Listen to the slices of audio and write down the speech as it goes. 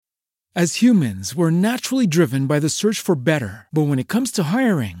As humans, we're naturally driven by the search for better. But when it comes to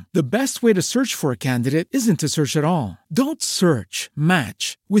hiring, the best way to search for a candidate isn't to search at all. Don't search,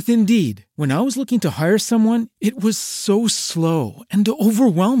 match with Indeed. When I was looking to hire someone, it was so slow and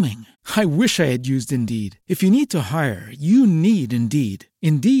overwhelming. I wish I had used Indeed. If you need to hire, you need Indeed.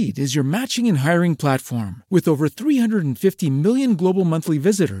 Indeed is your matching and hiring platform with over 350 million global monthly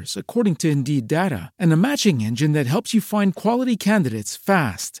visitors, according to Indeed data, and a matching engine that helps you find quality candidates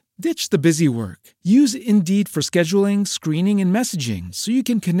fast. Ditch the busy work. Use Indeed for scheduling, screening, and messaging so you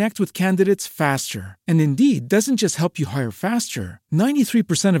can connect with candidates faster. And Indeed doesn't just help you hire faster. 93%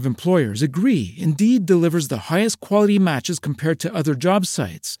 of employers agree Indeed delivers the highest quality matches compared to other job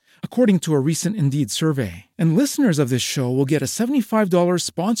sites, according to a recent Indeed survey. And listeners of this show will get a $75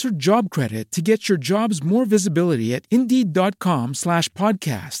 sponsored job credit to get your jobs more visibility at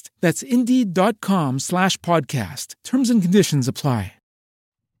Indeed.com/podcast. That's Indeed.com/podcast. Terms and conditions apply.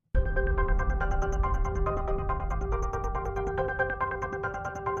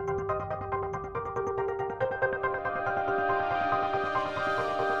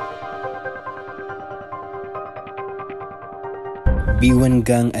 Biwan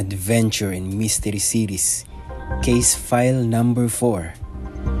Gang Adventure and Mystery Series, Case File Number 4,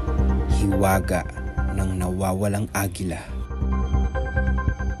 Hiwaga ng Nawawalang Agila.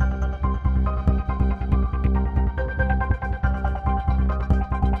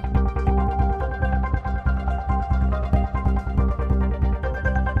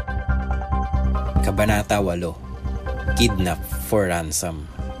 Kabanata 8, Kidnap for Ransom.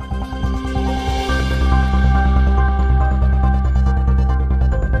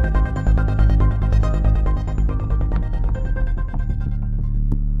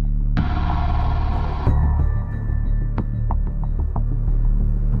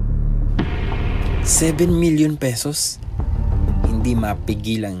 ₱7 million? Hindi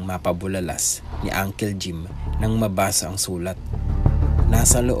mapigilang mapabulalas ni Uncle Jim nang mabasa ang sulat.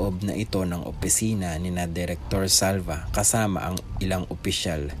 Nasa loob na ito ng opisina ni na Director Salva kasama ang ilang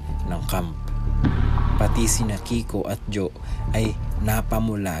opisyal ng camp. Pati sina Kiko at Joe ay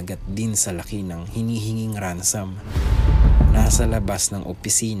napamulagat din sa laki ng hinihinging ransom. Nasa labas ng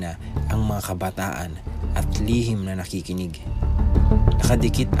opisina ang mga kabataan at lihim na nakikinig.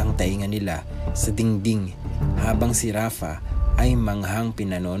 Nakadikit ang tainga nila sa dingding habang si Rafa ay manghang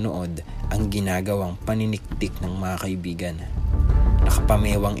pinanonood ang ginagawang paniniktik ng mga kaibigan.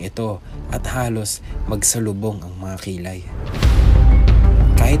 Nakapamewang ito at halos magsalubong ang mga kilay.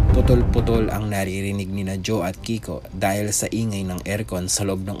 Kahit putol-putol ang naririnig ni na Joe at Kiko dahil sa ingay ng aircon sa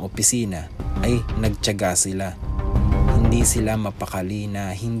loob ng opisina, ay nagtiyaga sila. Hindi sila mapakali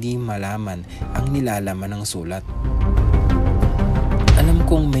na hindi malaman ang nilalaman ng sulat. Alam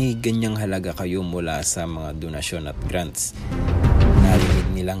kong may ganyang halaga kayo mula sa mga donasyon at grants. Narinig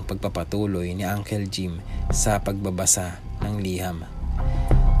nilang pagpapatuloy ni Uncle Jim sa pagbabasa ng liham.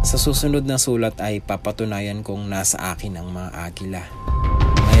 Sa susunod na sulat ay papatunayan kong nasa akin ang mga agila.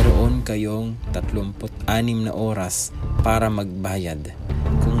 Mayroon kayong 36 na oras para magbayad.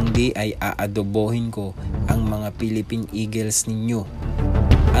 Kung hindi ay aadobohin ko ang mga Philippine Eagles ninyo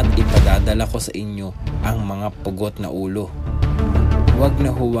at ipadadala ko sa inyo ang mga pugot na ulo. Huwag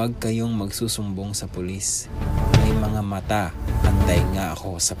na huwag kayong magsusumbong sa pulis. May mga mata, antay nga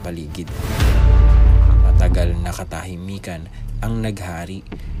ako sa paligid. Matagal na katahimikan ang naghari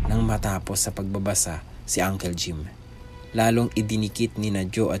nang matapos sa pagbabasa si Uncle Jim. Lalong idinikit ni na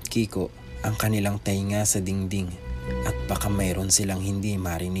Joe at Kiko ang kanilang tainga sa dingding at baka mayroon silang hindi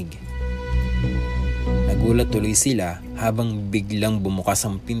marinig. Nagulat tuloy sila habang biglang bumukas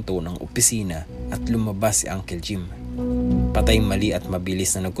ang pinto ng opisina at lumabas si Uncle Jim. Patay mali at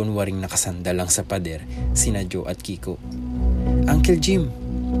mabilis na nagkunwaring nakasandal lang sa pader sina Joe at Kiko. Uncle Jim,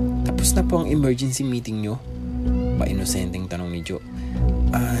 tapos na po ang emergency meeting nyo? Pa-inosenteng tanong ni Joe.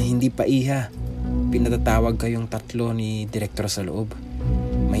 Hindi pa iha. Pinatatawag kayong 3 ni Direktor sa loob.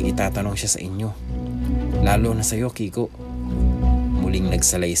 May itatanong siya sa inyo. Lalo na sa'yo, Kiko. Muling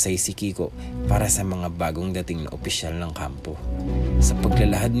nagsalaysay si Kiko para sa mga bagong dating na opisyal ng kampo. Sa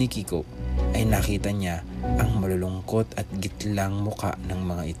paglalahad ni Kiko ay nakita niya ang malulungkot at gitlang muka ng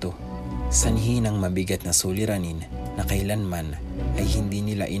mga ito. Sanhi ng mabigat na suliranin na kailanman ay hindi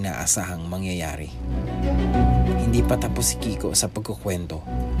nila inaasahang mangyayari. Hindi pa tapos si Kiko sa pagkukwento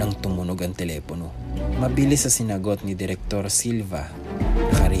nang tumunog ang telepono. Mabilis sa sinagot ni Direktor Silva.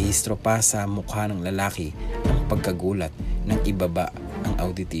 Nakarehistro pa sa mukha ng lalaki ang pagkagulat nang ibaba ang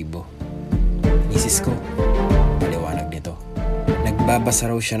auditibo. Isis ko, paliwanag nito. Nagbabasa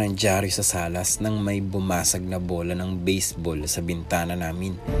raw siya ng dyaryo sa salas nang may bumasag na bola ng baseball sa bintana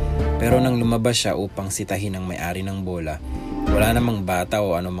namin. Pero nang lumabas siya upang sitahin ang may-ari ng bola, Wala namang bata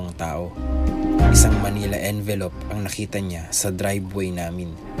o anumang tao. Isang Manila envelope ang nakita niya sa driveway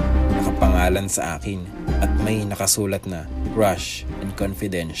namin. Nakapangalan sa akin at may nakasulat na Rush and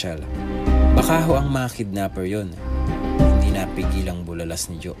Confidential. Baka ho ang mga kidnapper yon. Hindi napigilang bulalas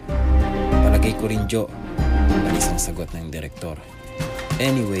ni Jo. Palagay ko rin, Jo. Alis ang sagot ng direktor.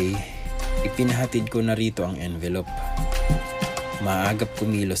 Anyway, ipinahatid ko na rito ang envelope. Maagap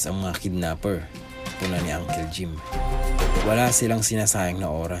kumilos ang mga kidnapper, puna ni Uncle Jim. Wala silang sinasayang na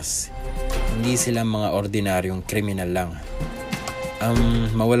oras. Hindi sila mga ordinaryong kriminal lang.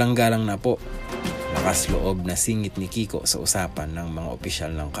 Mawalang galang na po. Lakas loob na singit ni Kiko sa usapan ng mga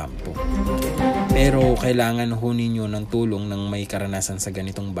opisyal ng kampo. Pero kailangan ho ninyo ng tulong ng may karanasan sa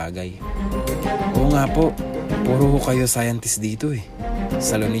ganitong bagay. Oo nga po, puro ho kayo scientist dito eh.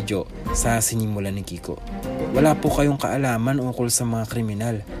 Salo ni Jo sa sinimulan ni Kiko. Wala po kayong kaalaman ukol sa mga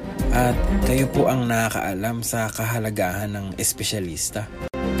kriminal at kayo po ang nakakaalam sa kahalagahan ng espesyalista.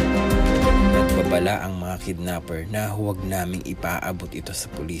 Nagbabala ang mga kidnapper na huwag naming ipaabot ito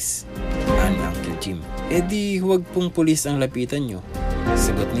sa pulis. Ani Uncle Jim. Di huwag pong pulis ang lapitan nyo.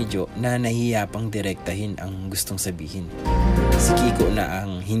 Sagot ni Jo na nahiya pang direktahin ang gustong sabihin. Si Kiko na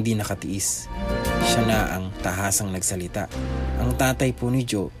ang hindi nakatiis. Siya na ang tahasang nagsalita. Ang tatay po ni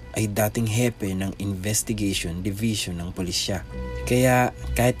Jo ay dating hepe ng Investigation Division ng pulisya. Kaya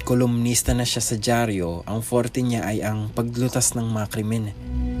kahit kolumnista na siya sa dyaryo, ang forte niya ay ang paglutas ng mga krimen.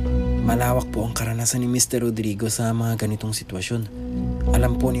 Malawak po ang karanasan ni Mr. Rodrigo sa mga ganitong sitwasyon.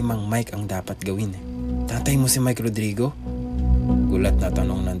 Alam po ni Mang Mike ang dapat gawin. Tatay mo si Mike Rodrigo? Gulat na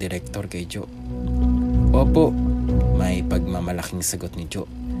tanong ng direktor kay Jo. Opo, may pagmamalaking sagot ni Jo.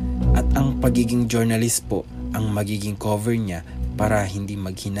 At ang pagiging journalist po ang magiging cover niya para hindi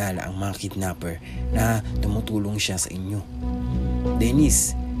maghinala ang mga kidnapper na tumutulong siya sa inyo.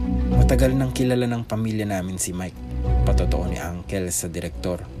 Dennis, matagal nang kilala ng pamilya namin si Mike. Patotoo ni Uncle sa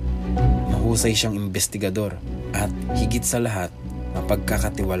direktor. Mahusay siyang investigador at higit sa lahat,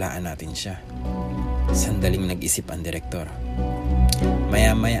 mapagkakatiwalaan natin siya. Sandaling nag-isip ang direktor.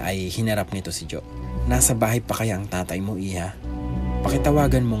 Maya-maya ay hinarap nito si Jo. Nasa bahay pa kaya ang tatay mo, Iha?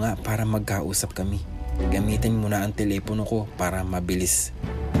 Pakitawagan mo nga para magkausap kami. Gamitin mo na ang telepono ko para mabilis.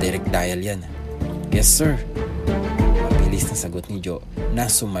 Direct dial yan. Yes sir. Mabilis na sagot ni Jo na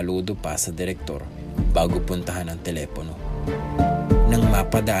sumaludo pa sa direktor bago puntahan ang telepono. Nang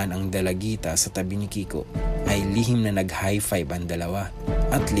mapadaan ang dalagita sa tabi ni Kiko, ay lihim na nag-high five ang dalawa.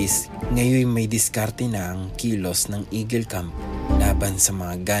 At least, ngayon may diskarte na ang kilos ng Eagle Camp laban sa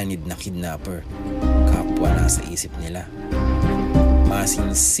mga ganid na kidnapper. Kapwa na sa isip nila.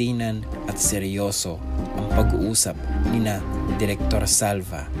 Masinsinan at seryoso ang pag-uusap nina Direktor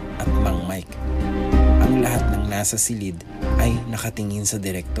Salva at Mang Mike. Ang lahat ng nasa silid ay nakatingin sa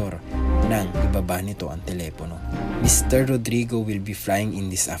direktor nang ibaba nito ang telepono. Mr. Rodrigo will be flying in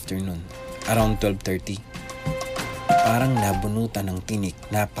this afternoon, around 12:30. Parang nabunutan ng tinik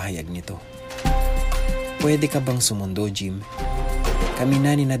na pahayag nito. Pwede ka bang sumundo, Jim? Kami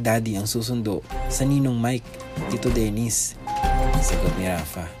na ni na Daddy ang susundo sa ninong Mike, Tito Dennis. Sagot ni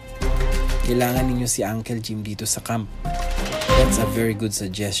Rafa. Kailangan ninyo si Uncle Jim dito sa camp. That's a very good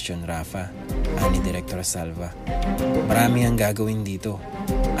suggestion, Rafa, ani Director Salva. Marami ang gagawin dito.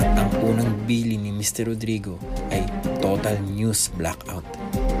 At ang unang bili ni Mr. Rodrigo ay total news blackout.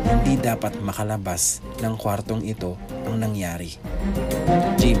 Hindi dapat makalabas ng kwartong ito ang nangyari.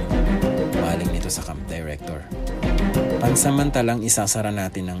 Jim, maling nito sa camp director. Pansamantalang isasara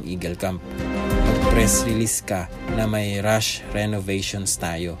natin ang Eagle Camp. Mag-press release ka na may rush renovations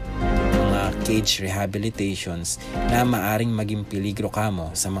tayo. Mga cage rehabilitations na maaring maging peligro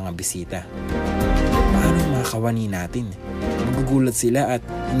kamo sa mga bisita. Paano makakawani natin? Magugulat sila at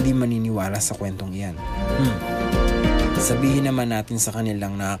hindi maniniwala sa kwentong iyan. Sabihin naman natin sa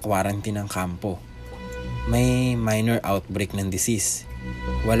kanilang naka-quarantine ang kampo. May minor outbreak ng disease.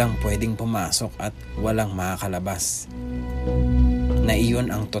 Walang pwedeng pumasok at walang makakalabas. Na iyon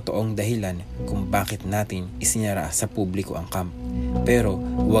ang totoong dahilan kung bakit natin isinara sa publiko ang camp. Pero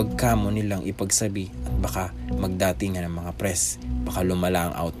huwag kamo nilang ipagsabi at baka magdatingan ng mga press. Baka lumala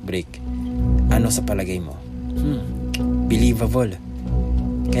ang outbreak. Ano sa palagay mo? Believable.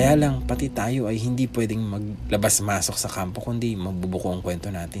 Kaya lang pati tayo ay hindi pwedeng maglabas-masok sa kampo kundi magbubuko ang kwento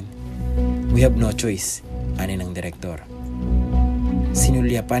natin. We have no choice, ani ng direktor.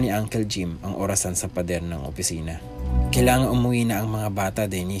 Sinulya pa ni Uncle Jim ang orasan sa pader ng opisina. Kailangan umuwi na ang mga bata,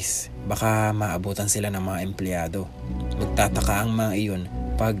 Dennis. Baka maabutan sila ng mga empleyado. Magtataka ang mga iyon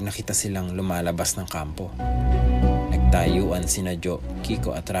pag nakita silang lumalabas ng kampo. Nagtayuan sina Jo,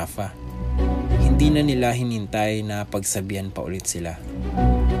 Kiko at Rafa. Hindi na nila hinintay na pagsabihan pa ulit sila.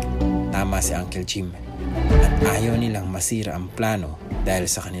 Tama si Uncle Jim. At Ayaw nilang masira ang plano dahil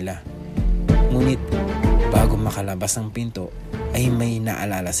sa kanila. Ngunit bago makalabas ng pinto ay may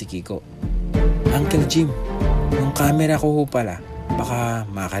naalala si Kiko. Uncle Jim, yung camera ko ho pala, baka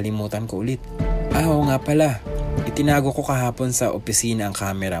makalimutan ko ulit. Oo nga pala, itinago ko kahapon sa opisina ang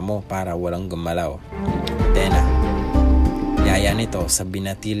camera mo para walang gumalaw. Tena, yaya nito sa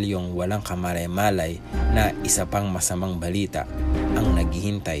binatilyong walang kamalay-malay na isa pang masamang balita ang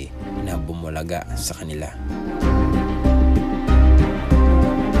naghihintay na bumulaga sa kanila.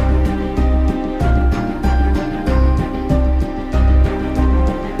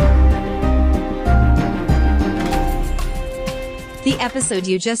 The episode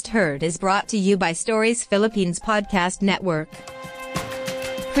you just heard is brought to you by Stories Philippines Podcast Network.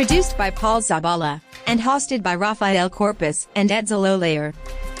 Produced by Paul Zabala and hosted by Rafael Corpus and Edsel Olayer.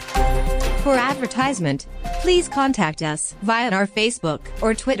 For advertisement, please contact us via our Facebook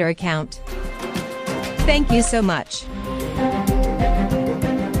or Twitter account. Thank you so much.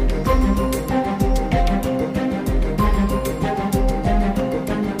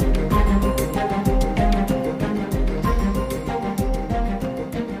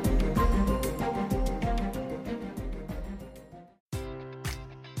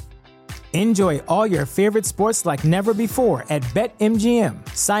 Enjoy all your favorite sports like never before at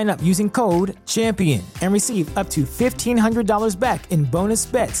BetMGM. Sign up using code CHAMPION and receive up to $1,500 back in bonus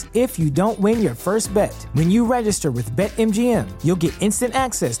bets if you don't win your first bet. When you register with BetMGM, you'll get instant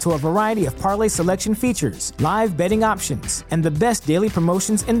access to a variety of parlay selection features, live betting options, and the best daily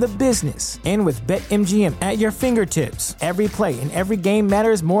promotions in the business. And with BetMGM at your fingertips, every play and every game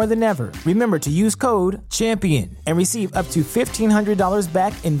matters more than ever. Remember to use code CHAMPION and receive up to $1,500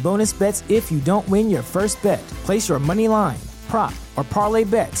 back in bonus bets if you don't win your first bet. Place your money line, prop, or parlay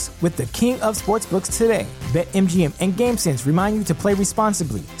bets with the king of sportsbooks today. BetMGM and GameSense remind you to play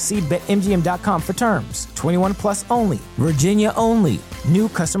responsibly. See BetMGM.com for terms. 21 plus only. Virginia only. New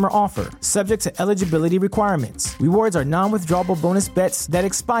customer offer. Subject to eligibility requirements. Rewards are non-withdrawable bonus bets that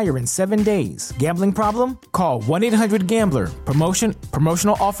expire in 7 days. Gambling problem? Call 1-800-GAMBLER.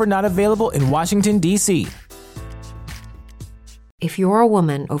 Promotional offer not available in Washington, D.C. If you're a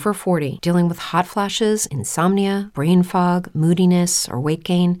woman over 40 dealing with hot flashes, insomnia, brain fog, moodiness, or weight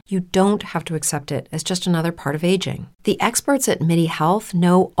gain, you don't have to accept it as just another part of aging. The experts at MIDI Health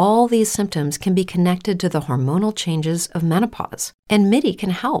know all these symptoms can be connected to the hormonal changes of menopause. And MIDI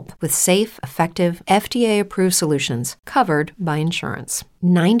can help with safe, effective, FDA-approved solutions covered by insurance.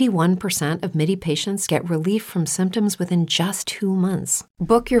 91% of MIDI patients get relief from symptoms within just 2 months.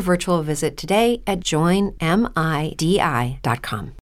 Book your virtual visit today at joinmidi.com.